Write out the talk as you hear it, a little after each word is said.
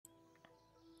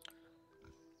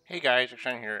Hey guys,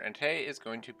 XJ9's here, and today is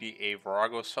going to be a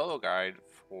Vorago solo guide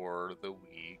for the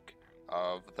week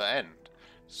of the end.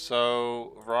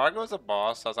 So, Vorago is a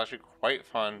boss that's actually quite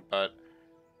fun, but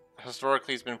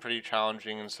historically has been pretty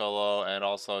challenging in solo, and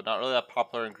also not really that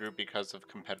popular in group because of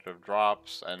competitive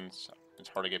drops, and it's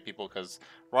hard to get people because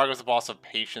Vorago is a boss of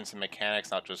patience and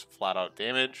mechanics, not just flat out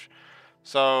damage.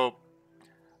 So,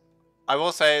 I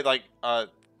will say,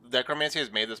 Necromancy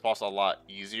has made this boss a lot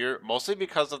easier, mostly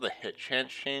because of the hit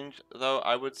chance change, though,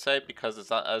 I would say, because it's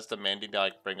not as demanding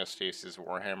to, bring a Stasis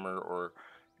Warhammer or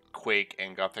Quake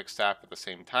and Gothic Staff at the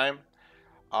same time.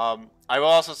 I will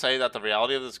also say that the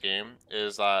reality of this game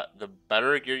is that the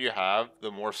better gear you have,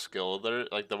 the more skill there,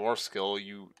 the more skill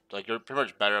you're pretty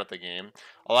much better at the game.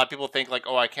 A lot of people think,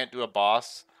 oh, I can't do a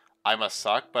boss, I must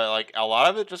suck, but, a lot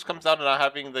of it just comes down to not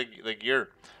having the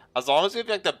gear. As long as you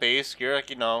have, the base gear,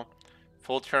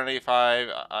 full Trinity 5,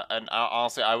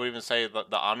 honestly, I would even say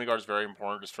that the Omni Guard is very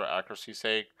important just for accuracy's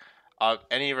sake.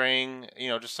 Any ring,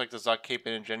 just like the Zuck Cape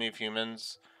and Ingenuity of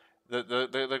Humans. The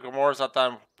Gamora is not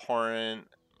that important.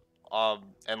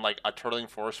 And like a turtling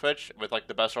force switch with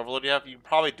the best overload you have, you can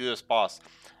probably do this boss.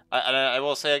 I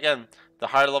will say again, the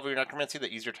higher level your necromancy,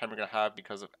 the easier time you're gonna have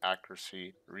because of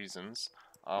accuracy reasons.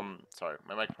 Sorry,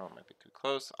 my microphone might be too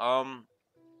close. What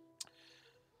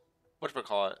should we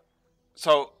call it?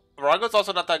 So Vorago's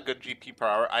also not that good GP per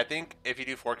hour. I think if you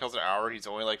do 4 kills an hour, he's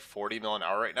only like 40 mil an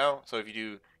hour right now. So if you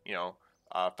do,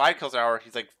 5 kills an hour,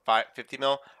 he's like 50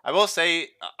 mil. I will say,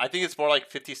 I think it's more like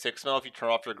 56 mil if you turn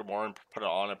off your Gamora and put it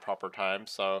on at proper time.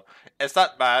 So it's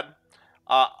not bad.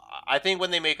 Uh, I think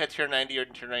when they make a tier 90 or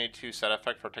tier 92 set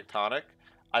effect for Tectonic,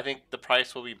 I think the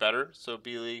price will be better. So it'll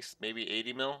be at least maybe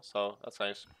 80 mil. So that's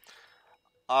nice.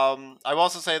 I will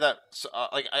also say that,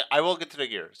 I will get to the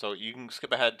gear, so you can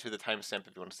skip ahead to the timestamp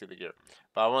if you want to see the gear.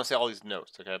 But I want to say all these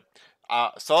notes, okay?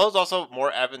 Solo is also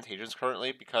more advantageous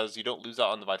currently because you don't lose out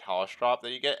on the Vitalis drop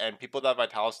that you get, and people that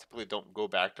Vitalis typically don't go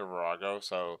back to Vorago,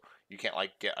 so you can't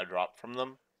get a drop from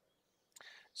them.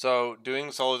 So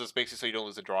doing solo just makes it so you don't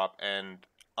lose a drop, and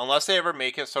unless they ever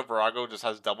make it so Vorago just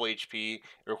has double HP, it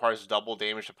requires double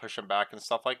damage to push him back and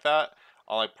stuff like that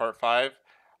on part 5,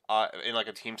 in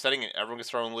a team setting and everyone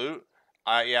gets their own loot.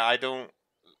 Yeah, I don't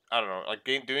know.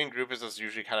 Doing group is just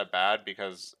usually kind of bad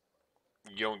because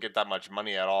you don't get that much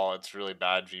money at all. It's really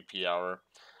bad GP hour.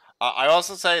 I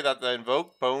also say that the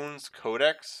Invoke Bones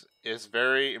Codex is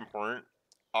very important.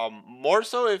 More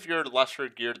so if you're lesser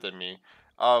geared than me.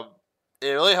 Um, it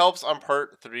really helps on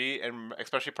part 3 and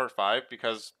especially part 5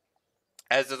 because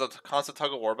as there's a constant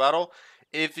tug of war battle,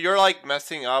 if you're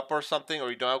messing up or something or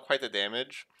you don't have quite the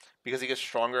damage because he gets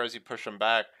stronger as you push him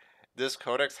back, this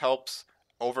codex helps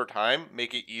over time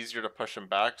make it easier to push him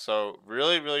back. So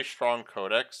really, really strong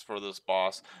codex for this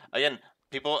boss. Again,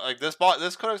 people like this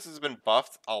codex has been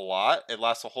buffed a lot. It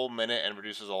lasts a whole minute and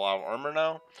reduces a lot of armor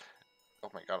now.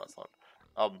 Oh my god, that's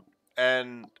loud.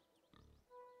 And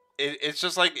it's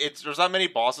just there's not many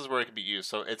bosses where it can be used,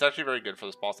 so it's actually very good for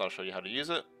this boss. I'll show you how to use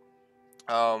it.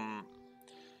 Um,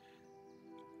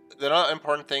 the other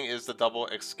important thing is the double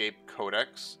escape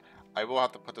codex. I will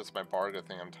have to put this in my Barga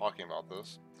thing. I'm talking about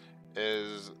this.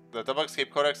 Is the double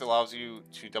escape codex allows you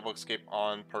to double escape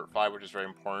on part 5, which is very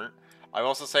important. I will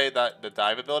also say that the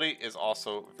dive ability is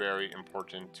also very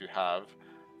important to have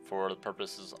for the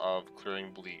purposes of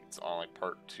clearing bleeds on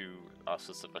part 2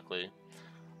 specifically.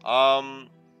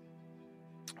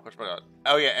 What's my god?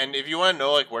 Oh yeah, and if you want to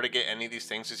know where to get any of these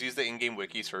things, just use the in-game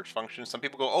wiki search function. Some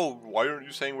people go, "Oh, why aren't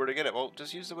you saying where to get it?" Well,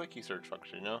 just use the wiki search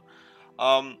function,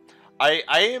 Um, I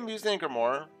am using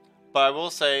Grimoire, but I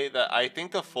will say that I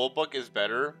think the full book is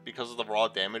better because of the raw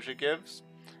damage it gives,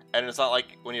 and it's not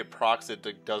like when you procs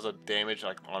it does a damage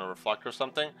on a reflect or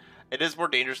something. It is more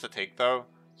dangerous to take though,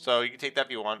 so you can take that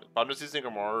if you want. But I'm just using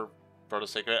Grimoire for the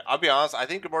sake of it. I'll be honest, I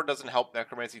think Grimoire doesn't help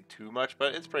Necromancy too much,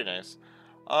 but it's pretty nice.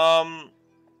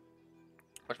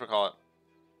 Whatchamacallit?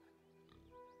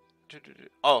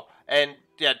 Oh, and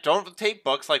yeah, don't take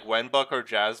books like Wen Book or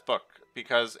Jazz Book,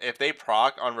 because if they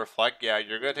proc on Reflect, yeah,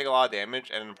 you're going to take a lot of damage,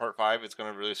 and in part 5, it's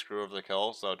going to really screw over the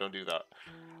kill, so don't do that.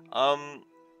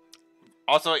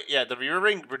 Also, yeah, the Reaver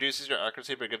Ring reduces your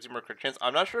accuracy, but gives you more crit chance.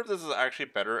 I'm not sure if this is actually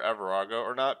better at Vorago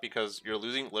or not, because you're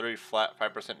losing literally flat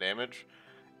 5% damage,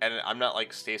 and I'm not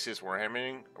Stasis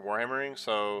Warhammering,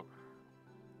 so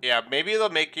yeah, maybe they'll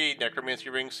make a Necromancy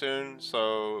Ring soon,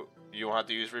 so you won't have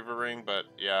to use Reaver Ring, but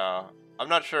yeah, I'm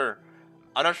not sure.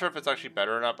 I'm not sure if it's actually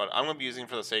better or not, but I'm going to be using it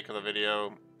for the sake of the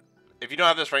video. If you don't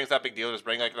have this ring, it's not a big deal. Just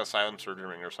bring an Asylum Surgeon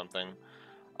Ring or something.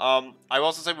 I will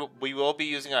also say we will be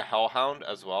using a Hellhound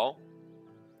as well.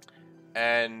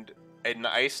 And an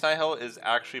Ice Nihil is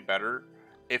actually better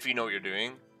if you know what you're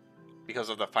doing. because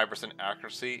of the 5%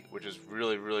 accuracy, which is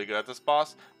really, really good at this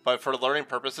boss. But for learning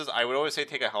purposes, I would always say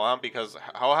take a Hellhound, because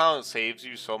Hellhound saves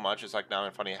you so much. It's like not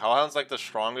even funny. Hellhound's like the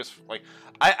strongest. Like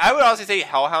I would honestly say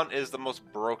Hellhound is the most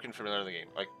broken familiar in the game.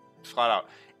 Like flat out,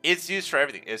 it's used for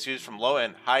everything. It's used from low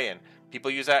end, high end. People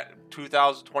use that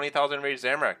 2,000, 20,000 rage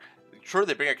Zamorak. Sure,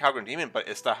 they bring a Calgrim Demon, but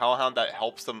it's the Hellhound that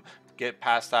helps them get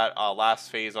past that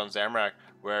last phase on Zamorak,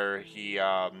 where he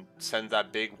sends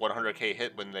that big 100k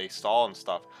hit when they stall and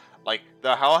stuff. Like,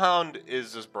 the Hellhound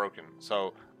is just broken.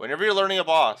 So, whenever you're learning a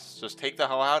boss, just take the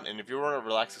Hellhound, and if you want a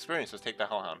relaxed experience, just take the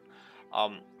Hellhound.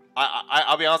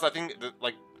 I'll be honest, I think,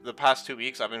 like, the past 2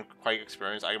 weeks, I've been quite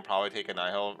experienced. I can probably take a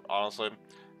Nihil, honestly,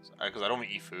 because I don't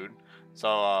eat food.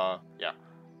 So, yeah.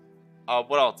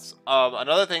 What else?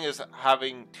 Another thing is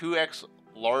having 2x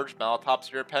large Malatops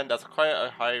in your pen. That's quite a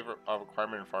high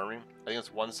requirement in farming. I think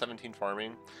it's 117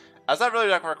 farming. That's not really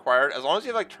that required. As long as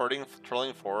you have like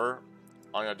Turling 4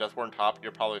 on your Deathborn top,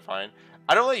 you're probably fine.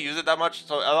 I don't really use it that much,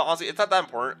 so honestly, it's not that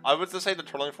important. I would just say the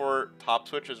Turling 4 top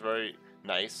switch is very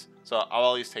nice, so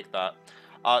I'll at least take that.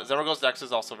 Zemrago's Dex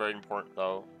is also very important,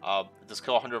 though. Just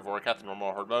kill 100 Vorkath in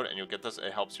normal horde mode, and you'll get this.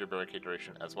 It helps your barricade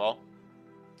duration as well.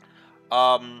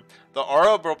 The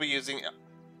aura we'll be using,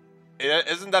 it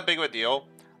isn't that big of a deal.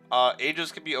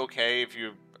 Aegis could be okay if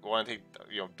you want to take,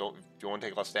 you want to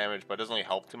take less damage, but it doesn't really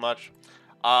help too much.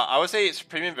 I would say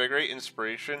Supreme Invigorate,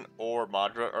 Inspiration, or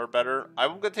Madra are better.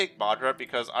 I'm gonna take Madra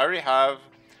because I already have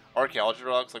Archaeology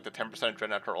Relics, like the 10%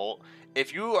 Adrenaline after ult.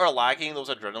 If you are lacking those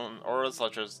Adrenaline auras,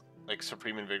 such as like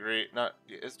Supreme Invigorate,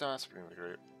 it's not Supreme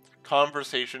Invigorate.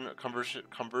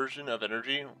 Conversion of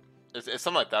energy. It's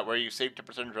something like that, where you save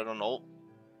 10% Adrenaline ult.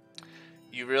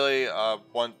 You really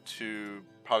want to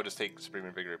probably just take Supreme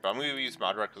Invigorate, but I'm going to use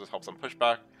Madra because it helps on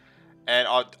pushback. And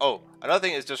another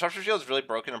thing is Disruption Shield is really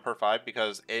broken in per 5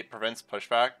 because it prevents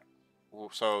pushback.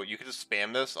 So you can just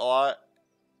spam this a lot,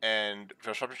 and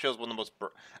Disruption Shield is one of the most.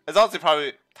 It's honestly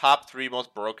probably top 3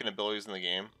 most broken abilities in the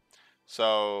game.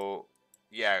 So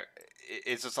yeah,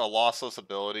 it's just a lossless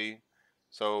ability.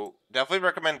 So definitely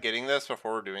recommend getting this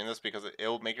before we're doing this because it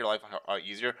will make your life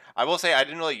easier. I will say I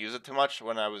didn't really use it too much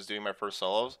when I was doing my first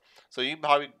solos, so you can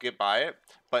probably get by it.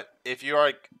 But if you are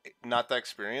like not that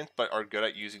experienced but are good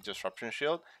at using Disruption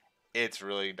Shield, it's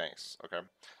really nice. Okay,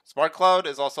 Smart Cloud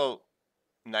is also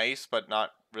nice but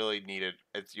not really needed.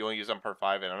 You only use them per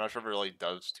 5, and I'm not sure if it really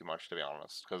does too much, to be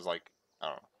honest. Because like I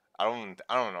don't know,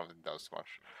 I don't know if it does too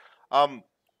much.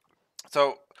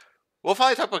 So we'll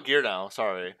finally talk about gear now.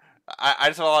 Sorry. I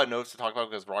just have a lot of notes to talk about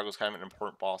because Vorago's kind of an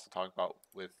important boss to talk about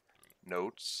with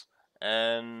notes.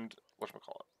 And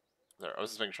whatchamacallit? There, I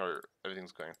was just making sure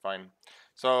everything's going fine.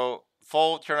 So,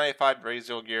 full tier 95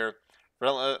 Razor gear,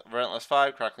 Relentless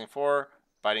 5, Crackling 4,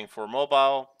 Biting 4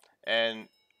 mobile, and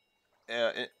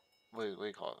what do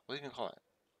you call it? What do you even call it?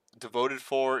 Devoted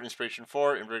 4, Inspiration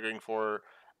 4, Invigorating 4,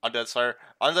 Undead Slayer.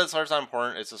 Undead Slayer's not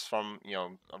important, it's just from,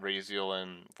 Raziel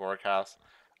and Voracast.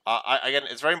 Again,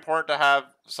 it's very important to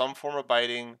have some form of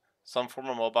biting, some form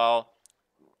of mobile.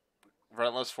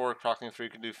 Relentless 4, Crackling 3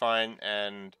 can do fine,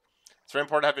 and it's very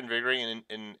important to have Invigorating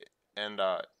and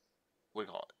what do you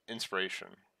call it? Inspiration.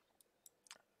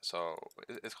 So,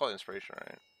 it's called Inspiration,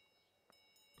 right?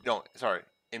 No, sorry,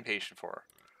 Impatient 4.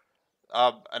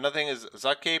 Another thing is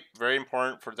Zuck Cape, very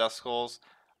important for Death Skulls.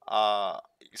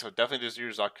 So definitely just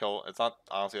use Zuck Kill. It's not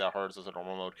honestly that hard, it's just a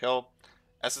normal mode kill.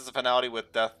 Essence of Finality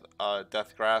with Death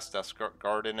Grass, Death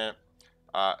Guard in it.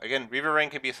 Again, Reaver Ring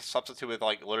can be a substitute with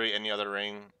like literally any other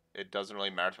ring. It doesn't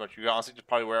really matter too much. You can honestly just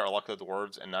probably wear a Luck of the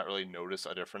Dwarves and not really notice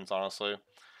a difference, honestly.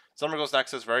 Summerghost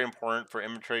Nexus is very important for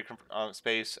inventory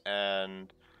space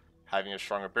and having a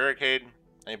stronger barricade.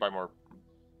 I need to buy more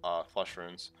flush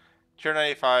runes. Tier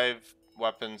 95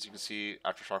 weapons, you can see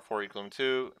Aftershock 4, Equilibrium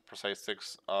 2, Precise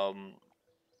 6,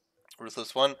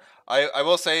 Ruthless 1. I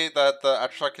will say that the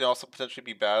Aftershock can also potentially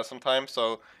be bad sometimes,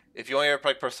 so if you only have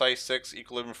like Precise 6,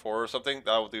 Equilibrium 4 or something,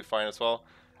 that will do fine as well.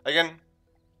 Again,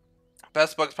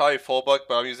 best book's probably full book,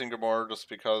 but I'm using Grimoire just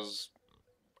because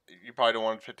you probably don't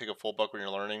want to take a full book when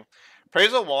you're learning.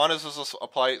 Praise of Wand is just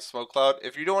apply Smoke Cloud.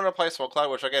 If you don't want to apply Smoke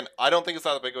Cloud, which again, I don't think it's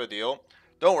that big of a deal,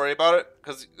 don't worry about it,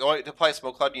 because to apply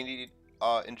Smoke Cloud, you need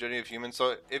Ingenuity of Humans.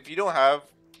 So if you don't have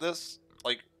this,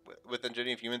 like with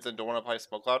Ingenuity of Humans, and don't want to apply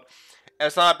Smoke Cloud,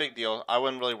 it's not a big deal. I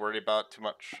wouldn't really worry about it too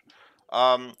much.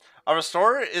 A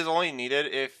Restore is only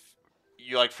needed if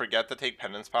you like forget to take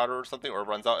Penance Powder or something, or it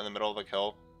runs out in the middle of the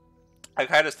kill. I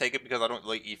kind of just take it because I don't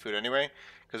really eat food anyway,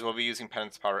 because we'll be using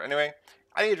Penance Powder anyway.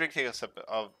 I need to take a sip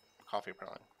of coffee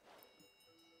apparently.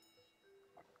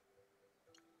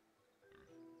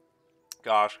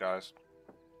 Gosh, guys.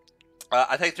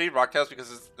 I take 3 rock tails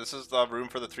because this is the room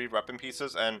for the 3 weapon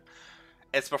pieces, and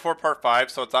It's before part 5,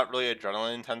 so it's not really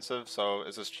adrenaline intensive, so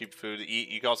it's just cheap food to eat.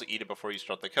 You can also eat it before you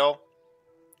start the kill.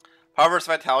 However, its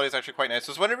vitality is actually quite nice.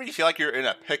 So whenever you feel like you're in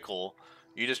a pickle,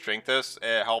 you just drink this.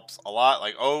 It helps a lot.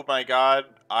 Like, oh my god,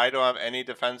 I don't have any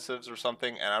defensives or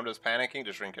something, and I'm just panicking,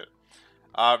 just drink it.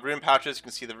 Rune pouches, you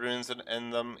can see the runes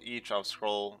in them each. I'll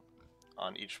scroll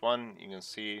on each one. You can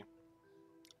see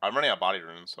I'm running out of body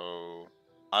runes, so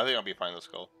I think I'll be fine this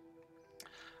kill.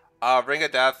 Ring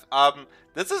of Death.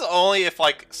 This is only if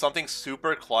like something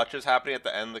super clutch is happening at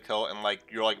the end of the kill, and like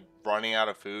you're like running out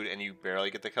of food and you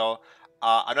barely get the kill.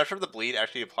 I'm not sure if the bleed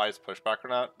actually applies pushback or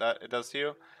not that it does to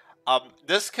you.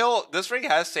 This ring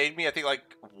has saved me. I think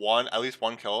like at least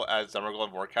one kill at Zemerglow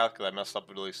and Warcath because I messed up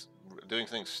really doing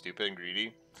something stupid and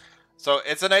greedy. So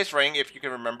it's a nice ring if you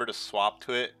can remember to swap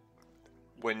to it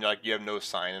when like you have no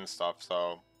sign and stuff.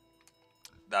 So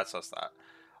that's just that.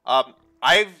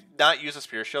 I've not used a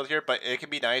Spear Shield here, but it can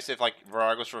be nice if like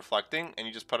Vorago's reflecting and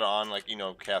you just put it on like, you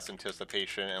know, cast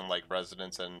Anticipation and like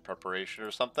Resonance and Preparation or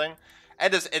something.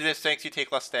 And it just makes you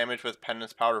take less damage with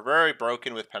Penance Powder. Very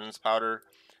broken with Penance Powder.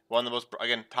 One of the most,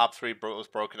 again, top 3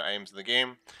 most broken items in the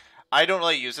game. I don't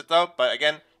really use it though, but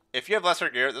again, if you have lesser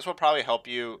gear, this will probably help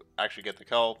you actually get the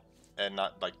kill and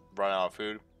not like run out of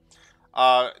food.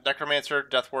 Necromancer,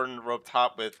 Death Warden, Robe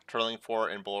Top with Turling 4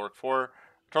 and Bulwark 4.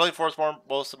 Turling 4 is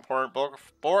most important.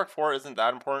 Bulwark 4 isn't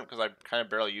that important because I kind of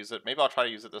barely use it. Maybe I'll try to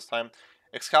use it this time.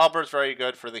 Excalibur is very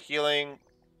good for the healing,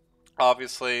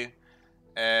 obviously.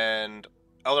 And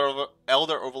Elder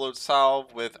Overload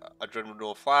Salve with Adrenaline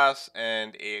Renewal Flask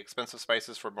and a expensive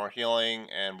spices for more healing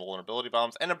and vulnerability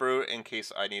bombs. And a brew in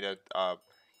case I need to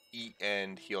eat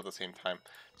and heal at the same time.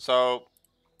 So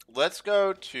let's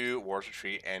go to War's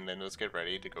Retreat and then let's get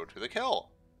ready to go to the kill.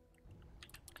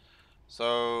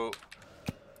 So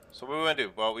what we want to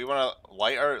do? Well, we want to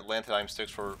light our Lanthanime sticks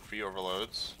for free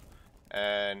overloads.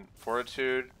 And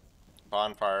Fortitude,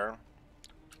 Bonfire.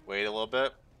 Wait a little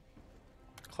bit.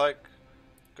 Click.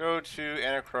 Go to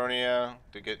Anachronia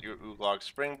to get your Ooglog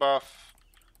Spring buff.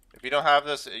 If you don't have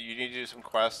this, you need to do some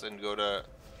quests and go to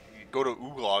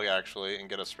Ooglog actually and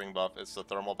get a spring buff. It's the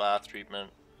thermal bath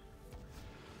treatment.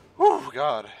 Whew,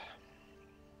 God.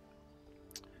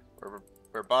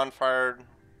 We're bonfired.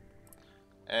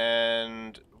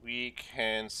 And we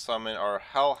can summon our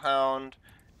Hellhound.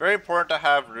 Very important to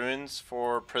have runes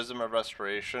for Prism of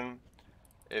Restoration.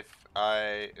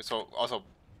 Also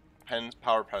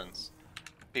power pens.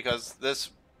 Because this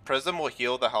Prism will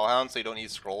heal the Hellhound so you don't need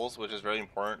scrolls, which is really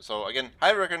important. So again,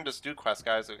 I recommend just do quests,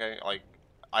 guys, okay? Like,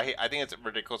 I think it's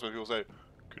ridiculous when people say,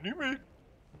 can you make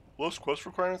less quest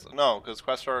requirements? No, because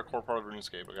quests are a core part of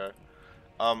RuneScape, okay?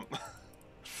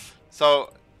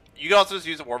 So you can also just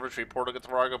use a War Retreat portal to get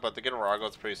to Vorago, but to get to Vorago,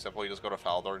 it's pretty simple. You just go to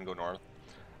Falador and go north.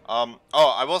 Oh,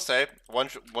 I will say, one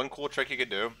cool trick you could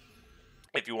do,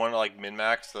 if you want to like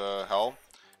min-max the hell,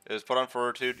 is put on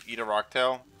Fortitude, eat a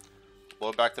Rocktail,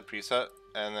 load back the preset,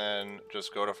 and then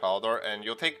just go to Falador, and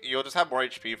you'll just have more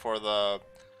HP for the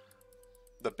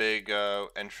big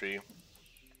entry.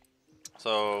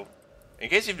 So, in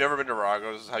case you've never been to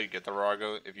Vorago, this is how you get to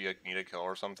Vorago if you like, need a kill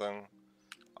or something.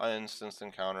 Uninstanced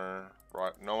encounter.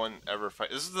 No one ever fight.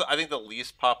 This is I think the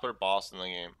least popular boss in the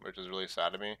game, which is really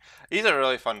sad to me. He's a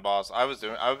really fun boss.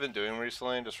 I've been doing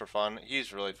recently just for fun.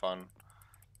 He's really fun.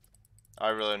 I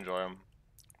really enjoy him.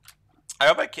 I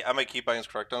hope I might keep buying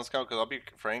correct on this account because I'll be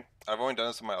frank, I've only done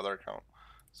this on my other account,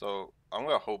 so I'm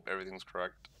gonna hope everything's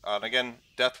correct. And again,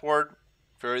 Death Ward,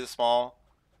 very small,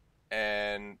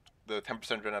 and the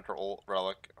 10% Dread Nectar Ult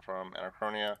Relic from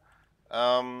Anachronia.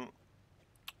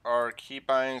 Our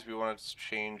keybinds, we want to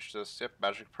change this. Yep,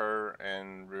 Magic Prayer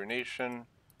and Ruination.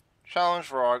 Challenge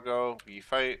Vorago, we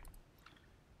fight.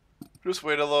 Just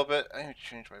wait a little bit. I need to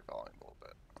change my volume a little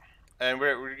bit. And we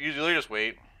usually just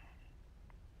wait.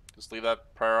 Just leave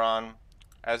that prayer on.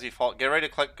 As you fall, get ready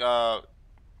to click,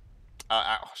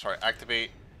 activate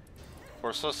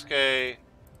Korsuke,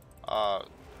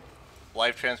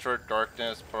 Life Transfer,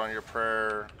 Darkness, put on your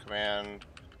prayer, command.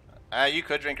 You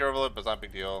could drink your overload, but it's not a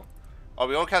big deal. Oh,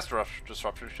 we won't cast a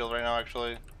Disruption Shield right now,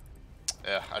 actually.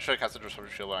 Yeah, I should have casted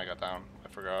Disruption Shield when I got down. I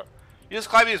forgot. You just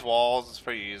climb these walls, it's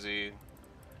pretty easy.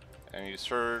 And you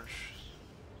surge.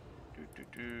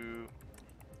 You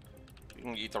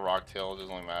can eat the Rocktail, it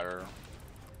doesn't really matter.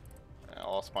 And I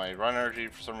lost my run energy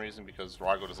for some reason because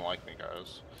Vorago doesn't like me,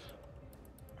 guys.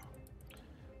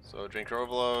 So drink your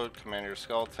overload, command your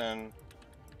skeleton,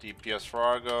 DPS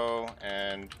Vorago,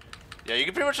 and yeah, you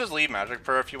can pretty much just leave Magic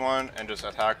Prayer if you want and just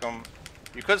attack them.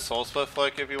 You could Soul Split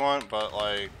Flick if you want, but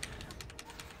like,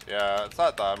 yeah, it's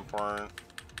not that important.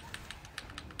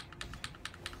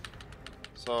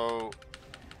 So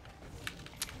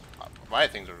my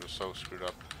things are just so screwed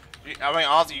up. I mean,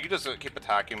 honestly, you can just keep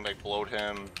attacking, like bloat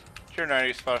him. Tier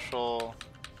 90 special.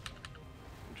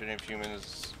 Engineering of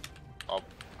humans. Oh,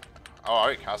 I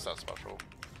already cast that special.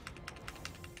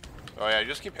 Oh yeah, you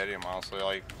just keep hitting him, honestly.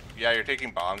 Like, yeah, you're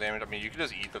taking bomb damage. I mean, you can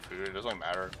just eat the food. It doesn't really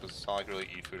matter because it's not like really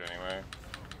eat food anyway.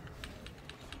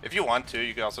 If you want to,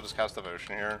 you can also just cast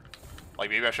Devotion here. Like,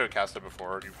 maybe I should have cast it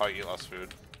before. You probably eat less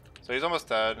food. So he's almost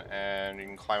dead, and you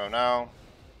can climb him now.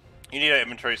 You need an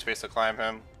inventory space to climb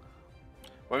him.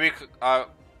 When we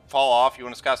fall off, you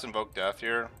want to cast Invoke Death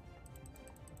here.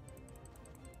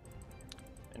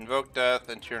 Invoke Death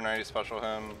and Tier 90 special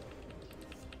him.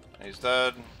 And he's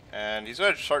dead. And he's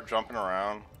going to start jumping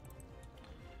around.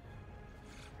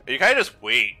 You kind of just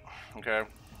wait, okay?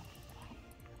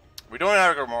 We don't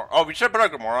have a Grimoire. Oh, we should have put our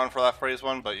Grimoire on for that phrase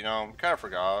one, but you know, we kind of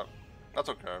forgot. That's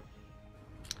okay.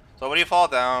 So when you fall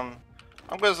down,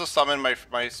 I'm going to summon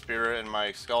my spirit and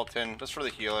my skeleton just for the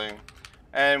healing.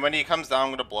 And when he comes down, I'm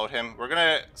going to bloat him. We're going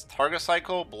to target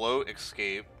cycle, bloat,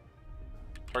 escape.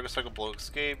 Target cycle, bloat,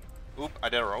 escape. Oop, I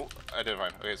did it wrong. I did it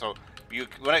fine. Okay, so you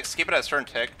want to escape it at a certain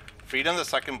tick. Freedom the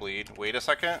second bleed. Wait a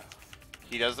second.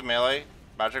 He does the melee.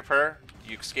 Magic prayer.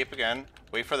 You escape again.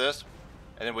 Wait for this.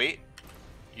 And then wait.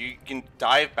 You can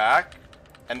dive back.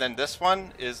 And then this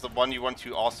one is the one you want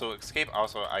to also escape.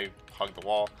 Also, I hugged the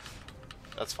wall.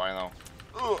 That's fine though.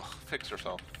 Ugh, fix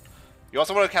yourself. You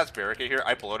also want to cast Barricade here.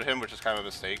 I bloated him, which is kind of a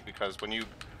mistake because when you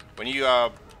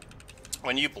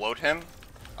bloat him,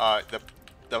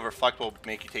 the reflect will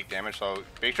make you take damage. So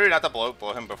make sure not to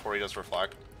bloat him before he does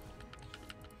reflect.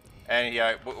 And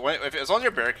yeah, as long as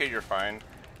you're barricade, you're fine.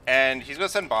 And he's gonna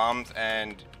send bombs,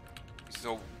 and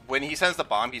so when he sends the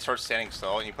bomb, he starts standing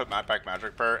still, and you put back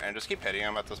Magic Prayer, and just keep hitting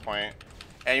him at this point.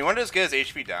 And you want to just get his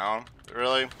HP down,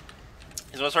 really.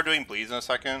 He's gonna start doing bleeds in a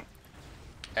second.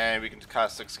 And we can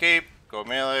cast Escape, go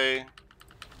melee.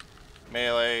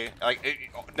 Like,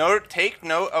 take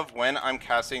note of when I'm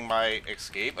casting my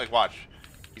Escape. Like, watch.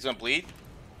 He's gonna bleed.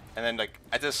 And then, like,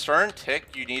 at this certain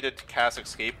tick, you need to cast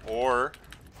Escape or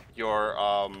your,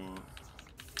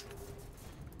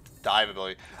 dive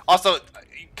ability. Also,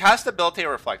 cast Debilitate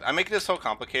or Reflect. I'm making this so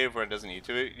complicated where it doesn't need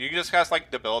to. You can just cast,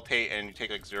 like, Debilitate and you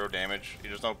take, like, 0 damage.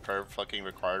 There's no prayer flicking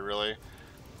required, really.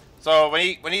 So,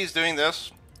 when he's doing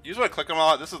this, you just want to click him a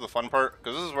lot. This is the fun part,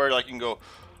 because this is where, like, you can go,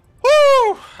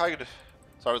 woo! Sorry, it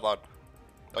was loud.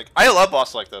 Like, I love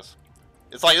bosses like this.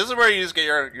 It's like, this is where you just get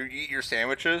you eat your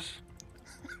sandwiches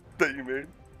that you made.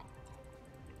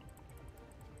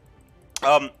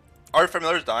 Our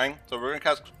familiar is dying, so we're gonna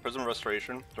cast Prism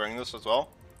Restoration during this as well.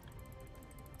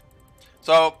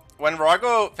 So when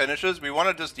Vorago finishes, we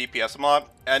want to just DPS him a lot,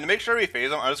 and to make sure we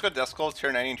phase him, I'm just gonna Death Skulls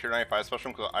Tier 90 and Tier 95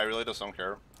 special because I really just don't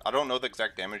care. I don't know the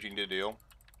exact damage you need to deal.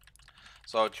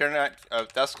 So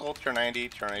Death Skull Tier 90,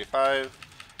 Tier 95,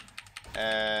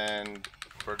 and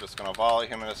we're just gonna volley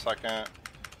him in a second.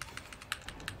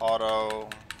 Auto,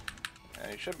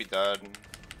 and he should be dead.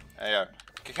 And yeah,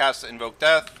 can cast Invoke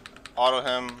Death, auto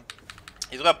him.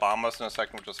 He's gonna bomb us in a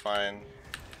second, which is fine.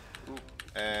 Ooh.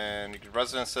 And you can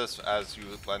Resonance this as you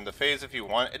blend the phase if you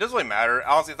want. It doesn't really matter.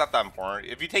 Honestly, it's not that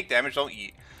important. If you take damage, don't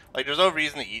eat. Like, there's no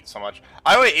reason to eat so much.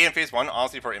 I only ate in phase 1,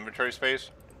 honestly, for inventory space.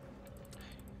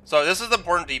 So this is the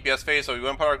important DPS phase, so we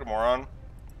want to put our Gamora on.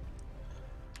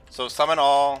 So summon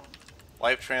all,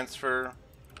 life transfer,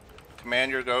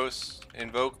 command your ghosts,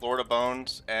 invoke Lord of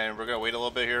Bones, and we're gonna wait a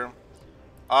little bit here.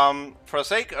 For the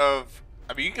sake of,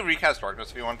 I mean, you can recast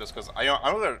Darkness if you want, just because I'm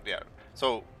gonna, yeah.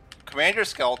 So command your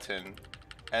skeleton,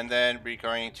 and then we're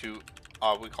going to,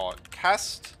 we call it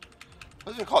cast.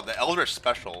 What do we call it? The Eldritch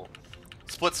Special,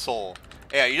 Split Soul.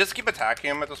 Yeah, you just keep attacking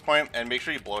him at this point, and make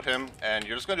sure you bloat him, and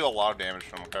you're just gonna do a lot of damage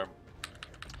to him, okay?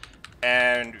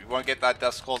 And you want to get that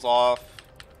Death Skulls off,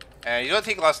 and you're gonna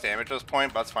take less damage at this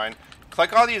point, but that's fine.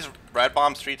 Click on these red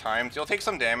bombs 3 times. You'll take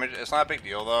some damage. It's not a big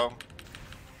deal though.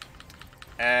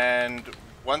 And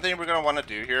one thing we're gonna want to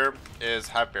do here is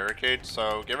have Barricade.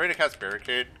 So get ready to cast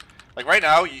Barricade. Like right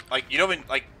now, you don't even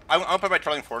like. I'm gonna put my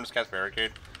Trailing Form to cast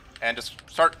Barricade, and just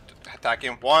start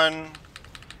attacking. 1,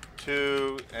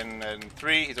 2, and then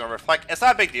 3. He's gonna reflect. It's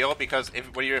not a big deal because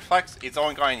when he reflects, it's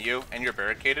only going you, and you're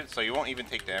barricaded, so you won't even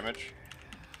take damage.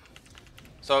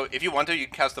 So if you want to, you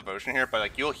can cast Devotion here, but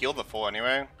like you'll heal the full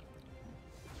anyway.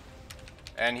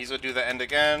 And he's gonna do the end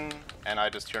again, and I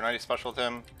just Tier 90 specialed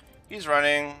him. He's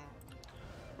running.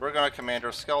 We're gonna command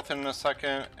our skeleton in a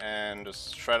second and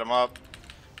just shred him up.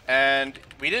 And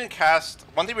we didn't cast.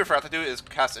 One thing we forgot to do is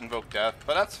cast Invoke Death,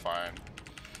 but that's fine.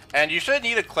 And you shouldn't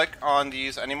need to click on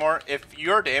these anymore. If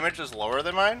your damage is lower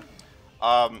than mine,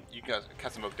 you can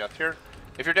cast Invoke Death here.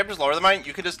 If your damage is lower than mine,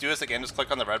 you can just do this again. Just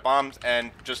click on the red bombs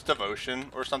and just devotion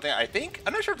or something. I think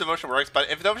I'm not sure if devotion works, but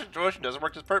if devotion doesn't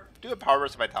work, just do a power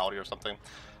burst of vitality or something.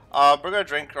 We're gonna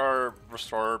drink our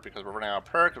restore because we're running out of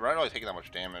perk. We're not really taking that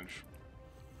much damage.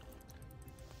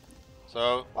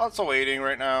 So lots of waiting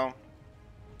right now.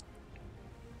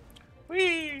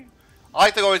 Whee! I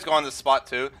like to always go on this spot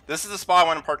too. This is the spot I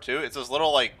went in part 2. It's this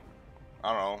little like,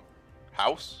 I don't know,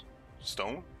 house,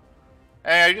 stone.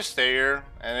 And you just stay here,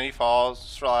 and then he falls.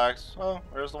 Just relax. Oh,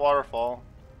 there's the waterfall.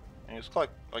 And you just click.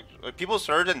 Like people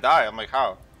surge and die. I'm like,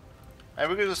 how? And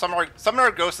we can just summon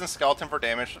our ghost and skeleton for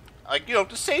damage. Like, you know,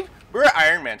 just save. We're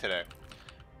Iron Man today.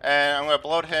 And I'm gonna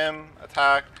bloat him,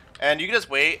 attack, and you can just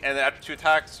wait. And then after 2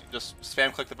 attacks, you just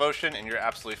spam click devotion, and you're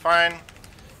absolutely fine.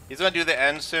 He's gonna do the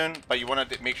end soon, but you want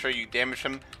to make sure you damage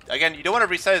him. Again, you don't want to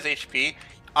reset his HP.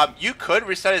 You could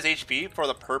reset his HP for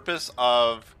the purpose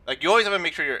of, like, you always have to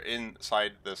make sure you're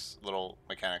inside this little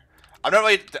mechanic. I'm not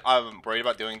really worried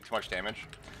about doing too much damage.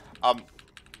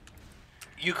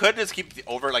 You could just keep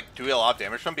doing a lot of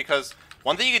damage to him, because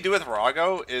one thing you can do with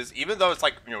Vorago is, even though it's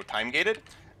like, you know, time gated,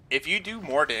 if you do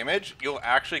more damage, you'll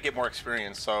actually get more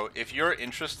experience. So if you're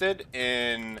interested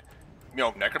in, you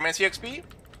know, Necromancy XP,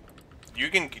 you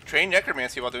can train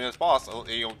Necromancy while doing this boss.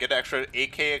 You'll get an extra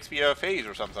 8k XP a phase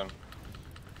or something.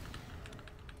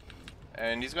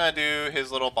 And he's gonna do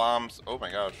his little bombs. Oh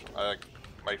my gosh,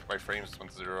 my frames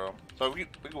went to 0. So we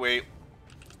can wait,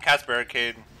 cast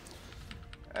barricade,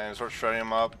 and start shutting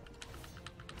him up.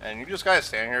 And you just gotta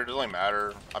stand here. It doesn't really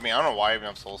matter. I mean, I don't know why I even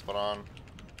have soul spot on.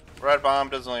 Red bomb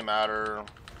doesn't really matter.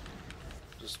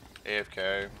 Just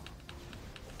AFK.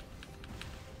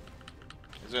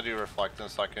 He's gonna do reflect in a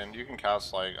second. You can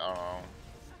cast, like, I don't know.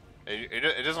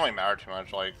 It doesn't really matter too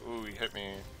much. Like, ooh, he hit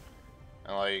me.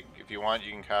 And, like, if you want,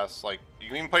 you can cast, like, you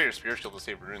can even play your Spirit Shield to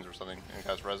save runes or something. You can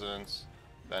cast Resonance,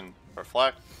 then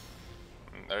Reflect.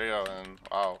 And there you go, and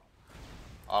wow.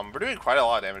 We're doing quite a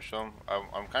lot of damage to him.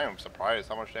 I'm kind of surprised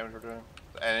how much damage we're doing.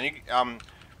 And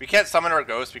we can't summon our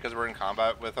Ghost because we're in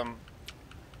combat with him.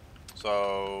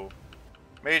 So,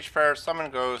 Mage Prayer,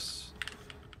 summon Ghosts,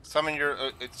 summon your,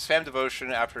 spam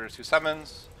Devotion after 2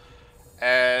 summons.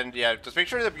 And yeah, just make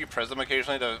sure that you Prism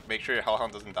occasionally to make sure your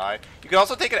Hellhound doesn't die. You can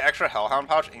also take an extra Hellhound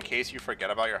pouch in case you forget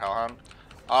about your Hellhound.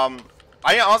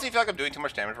 I honestly feel like I'm doing too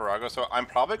much damage for Vorago, so I'm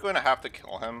probably going to have to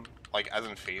kill him, like, as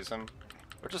in phase him,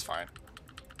 which is fine.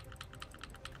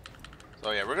 So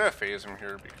yeah, we're gonna phase him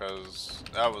here because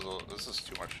this is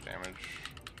too much damage,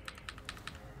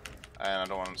 and I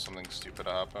don't want something stupid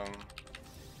to happen.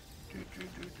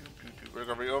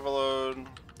 Recovery overload.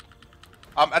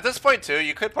 At this point too,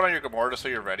 you could put on your Gamora so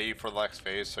you're ready for the next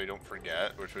phase, so you don't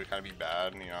forget, which would kind of be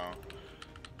bad, you know.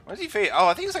 When does he phase? Oh,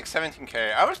 I think it's like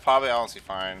 17k. I was probably honestly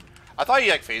fine. I thought he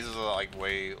like phases like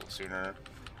way sooner.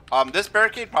 This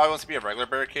barricade probably wants to be a regular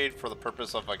barricade for the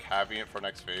purpose of like having it for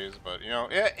next phase, but you know,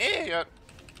 yeah.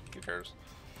 Who cares?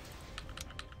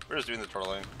 We're just doing the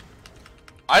turtling.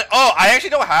 I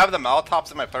actually don't have the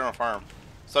Molotovs in my player farm.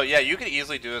 So yeah, you could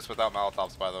easily do this without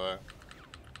Molotovs, by the way.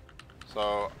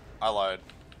 So I lied.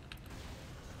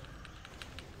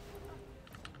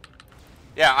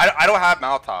 Yeah, I don't have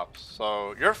Molotovs,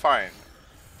 so you're fine.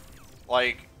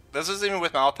 Like, this is even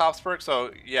with Molotovs perk,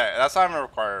 so yeah, that's not gonna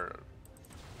require.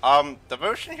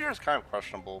 Devotion here is kind of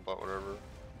questionable, but whatever.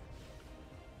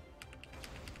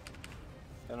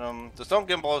 And just don't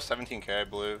get below 17k, I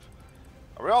believe.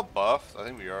 Are we all buffed? I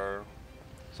think we are.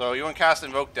 So you want to cast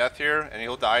Invoke Death here, and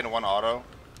he'll die in 1 auto.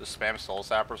 Just spam Soul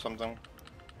Sap or something.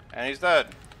 And he's dead.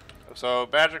 So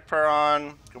Magic Prayer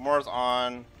on, Gamora's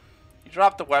on. You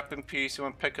drop the weapon piece, you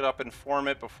want to pick it up and form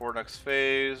it before next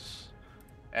phase.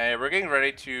 And we're getting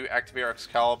ready to activate our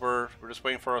Excalibur. We're just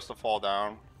waiting for us to fall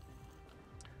down.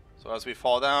 So as we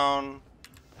fall down,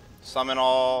 summon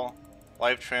all,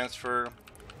 life transfer,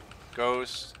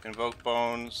 Ghost, Invoke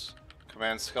Bones,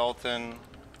 Command Skeleton,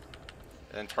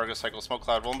 and target cycle Smoke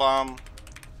Cloud Boom Bomb,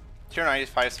 Tier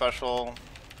 95 special,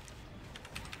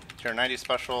 Tier 90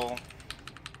 special,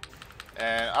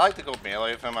 and I like to go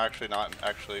melee with him actually, not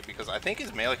actually, because I think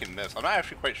his melee can miss. I'm not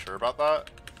actually quite sure about that,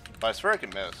 but I swear I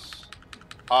can miss.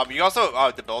 You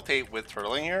also debilitate with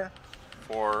turtling here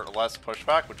for less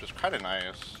pushback, which is kind of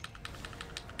nice.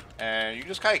 And you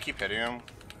just kind of keep hitting him.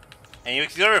 And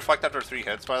he's gonna reflect after 3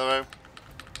 hits, by the way.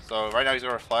 So right now he's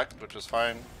gonna reflect, which is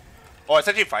fine. Oh, it's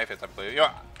actually 5 hits, I believe. You know,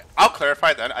 I'll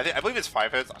clarify then. I believe it's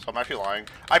 5 hits, so I'm actually lying.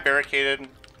 I barricaded.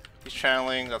 He's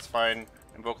channeling. That's fine.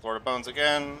 Invoke Lord of Bones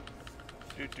again.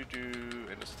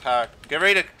 And just attack. Get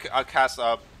ready to cast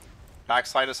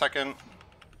backslide a second.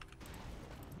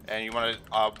 And you want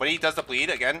to when he does the bleed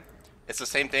again, it's the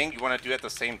same thing. You want to do it at the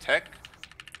same tick.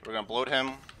 We're gonna bloat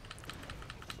him.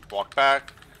 walk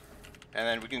back. And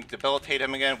then we can debilitate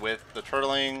him again with the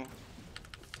turtling.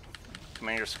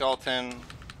 Commander Skeleton.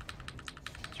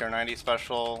 Tier 90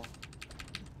 special.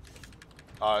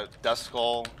 Death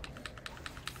Skull.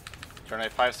 Tier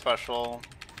 95 special.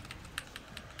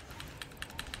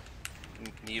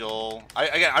 Needle.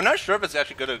 Again, I'm not sure if it's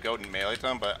actually good to go in melee to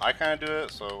him, but I kind of do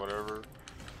it, so whatever.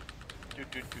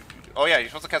 Oh yeah, you're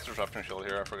supposed to cast Disruption Shield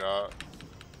here, I forgot.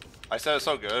 I said it's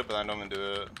so good, but I don't even do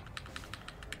it.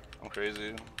 I'm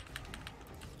crazy.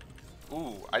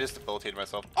 Ooh, I just debilitated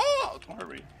myself. Oh, don't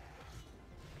hurt me.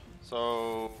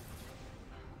 So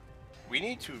we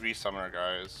need to resummon our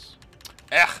guys.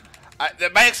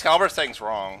 My Excalibur thing's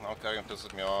wrong. Okay, that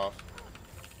pisses me off.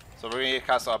 So we're gonna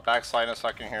cast a backslide in a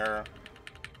second here.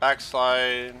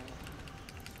 Backslide.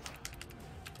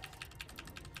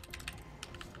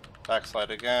 Backslide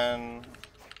again.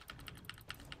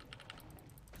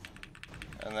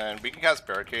 And then we can cast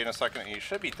Barricade in a second. He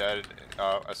should be dead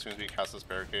as soon as we cast this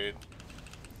Barricade.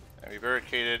 And we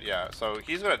barricaded, yeah. So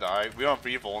he's gonna die. We don't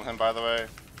re-vuln him, by the way.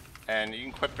 And you can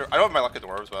equip your. I don't have my Lucky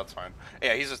Dwarves, but that's fine.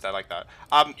 Yeah, he's just dead like that.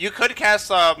 You could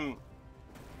cast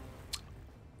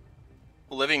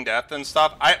Living Death and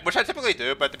stuff, which I typically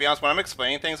do, but to be honest, when I'm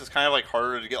explaining things, it's kind of like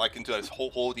harder to get like into this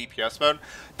whole DPS mode.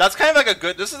 That's kind of like a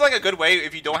good. This is like a good way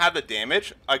if you don't have the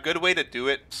damage, a good way to do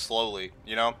it slowly,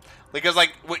 you know, because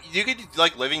like you could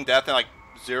like Living Death and like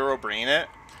zero brain it,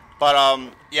 but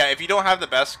yeah, if you don't have the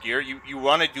best gear, you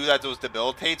want to do that those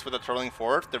debilitates with a turtling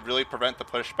forward to really prevent the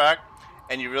pushback,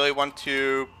 and you really want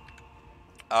to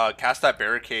cast that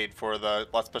Barricade for the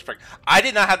less pushback. I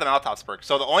did not have the Malatops perk,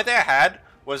 so the only thing I had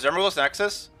was Emerald's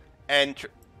Nexus and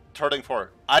turtling forward.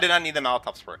 I did not need the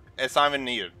Malatops perk. It's not even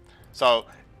needed. So,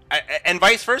 and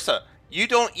vice versa. You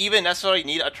don't even necessarily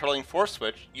need a turtling force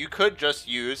switch. You could just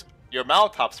use your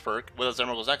Malatops perk with a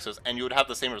Emerald's Nexus, and you would have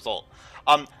the same result.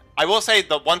 I will say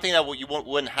the one thing that you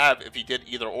wouldn't have if you did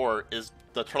either or is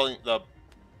the turtling, what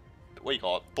do you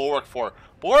call it? Bulwark 4.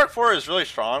 Bulwark 4 is really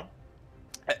strong.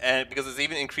 And because it's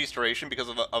even increased duration because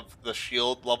of the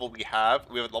shield level we have.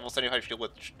 We have a level 75 shield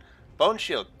with Bone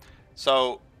Shield.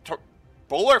 So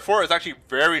Bulwark 4 is actually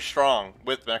very strong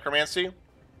with Necromancy.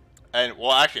 And,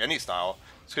 well, actually any style.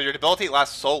 It's because your debilitate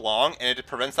lasts so long and it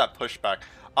prevents that pushback.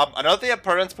 Another thing that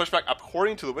prevents pushback,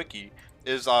 according to the wiki,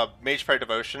 is Mage Prayer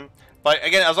Devotion. But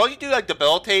again, as long as you do like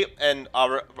debilitate and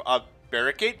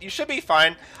barricade, you should be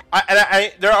fine.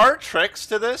 There are tricks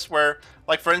to this where,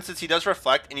 like for instance, he does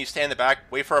reflect and you stay in the back,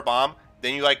 wait for a bomb,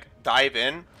 then you like dive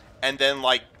in, and then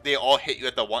like they all hit you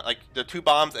at the one, like the two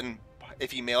bombs, and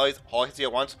if he melees, all hits you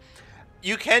at once.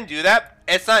 You can do that.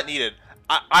 It's not needed.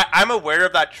 I'm aware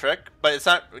of that trick, but it's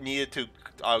not needed to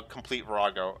complete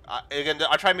Vorago. Again,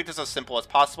 I try to make this as simple as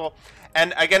possible.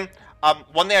 And again,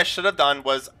 one thing I should have done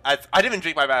was, I didn't even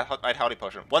drink my Vitality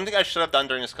Potion. One thing I should have done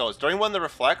during this kill is, during one of the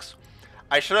reflects,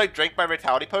 I should have drank my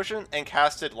Vitality Potion and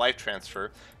casted Life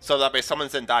Transfer, so that my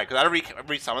summons didn't die, because I had to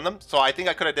re-summon them. So I think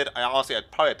I could have I honestly had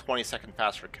probably a 20-second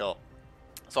faster kill.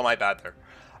 So my bad there.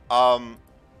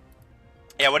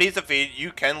 Yeah, when he's defeated,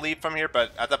 you can leave from here,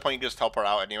 but at that point you just teleport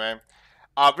out anyway.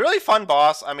 Really fun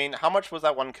boss. I mean, how much was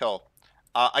that one kill?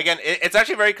 Again, it's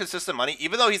actually very consistent money.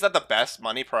 Even though he's not the best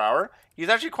money per hour, he's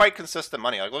actually quite consistent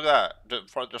money. Like, look at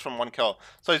that, just from one kill.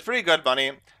 So he's pretty good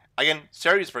money. Again,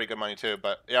 Sari's pretty good money too.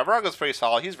 But yeah, Vorago's pretty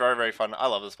solid. He's very, very fun. I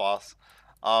love this boss.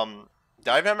 Did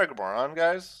I even have my Gabor on,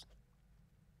 guys?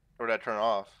 Or did I turn it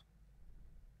off?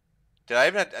 Did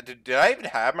I even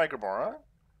have my Gabor on?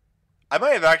 I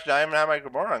might have actually not even had my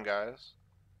Gabor on, guys.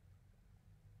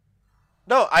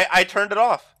 No, I turned it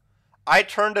off. I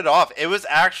turned it off. It was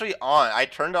actually on. I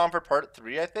turned it on for part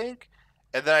 3, I think.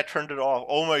 And then I turned it off.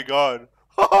 Oh my god.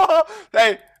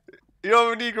 Hey, you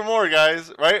don't need more,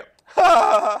 guys, right?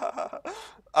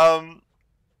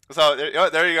 So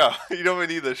there you go. You don't even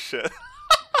need this shit.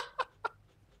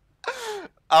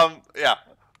 Yeah.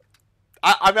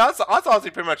 I mean, that's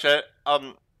honestly pretty much it.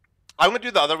 I'm gonna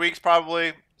do the other weeks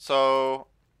probably. So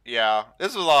yeah,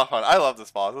 this was a lot of fun. I love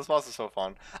this boss. This boss is so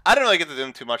fun. I didn't really get to do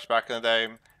him too much back in the day,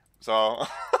 so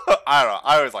I don't know.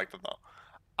 I always liked him though.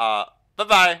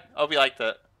 Bye. I hope you liked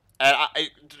it. And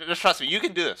just trust me, you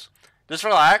can do this. Just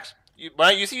relax.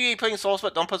 When you see you playing Soul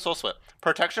Sweat, don't put Soul Sweat.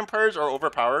 Protection prayers are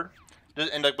overpowered,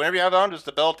 and like whenever you have it on, just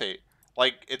debilitate.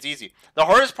 Like, it's easy. The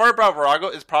hardest part about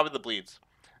Vorago is probably the bleeds.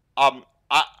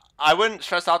 I wouldn't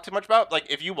stress out too much about. Like,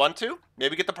 if you want to,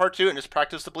 maybe get the part 2 and just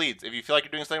practice the bleeds. If you feel like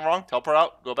you're doing something wrong, teleport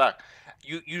out, go back.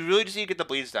 You really just need to get the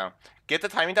bleeds down. Get the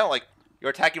timing down. Like,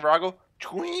 you're attacking Vorago,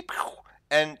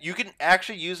 and you can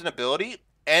actually use an ability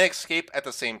and escape at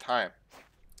the same time.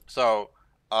 So,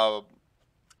 you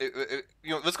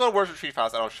know, let's go to War's Retreat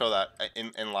fast, and I'll show that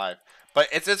in live. But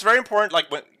it's very important.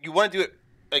 Like when you want to do it,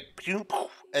 like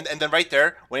and then right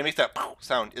there when it makes that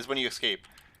sound is when you escape.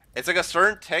 It's like a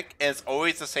certain tick, and it's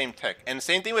always the same tick. And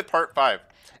same thing with part 5.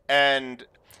 And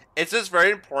it's just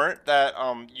very important that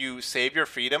you save your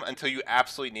freedom until you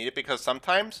absolutely need it, because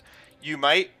sometimes you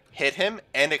might hit him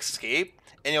and escape,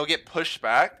 and you'll get pushed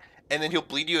back, and then he'll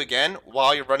bleed you again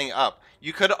while you're running up.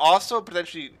 You could also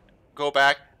potentially go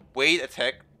back, wait a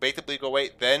tick, wait the bleed go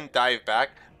away, then dive back.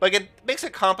 But again, it makes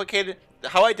it complicated.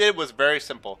 How I did it was very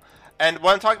simple. And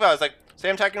what I'm talking about is like, say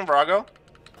I'm attacking Vorago,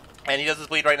 and he does his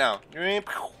bleed right now.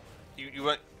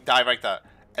 You dive like that,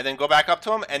 and then go back up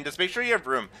to him, and just make sure you have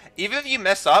room. Even if you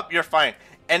mess up, you're fine.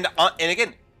 And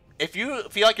again, if you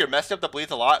feel like you're messing up the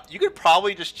bleeds a lot, you could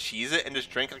probably just cheese it and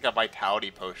just drink like a vitality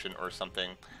potion or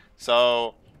something.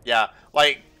 So yeah,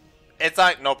 like it's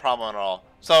like no problem at all.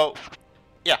 So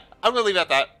yeah, I'm gonna leave it at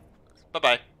that. Bye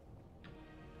bye.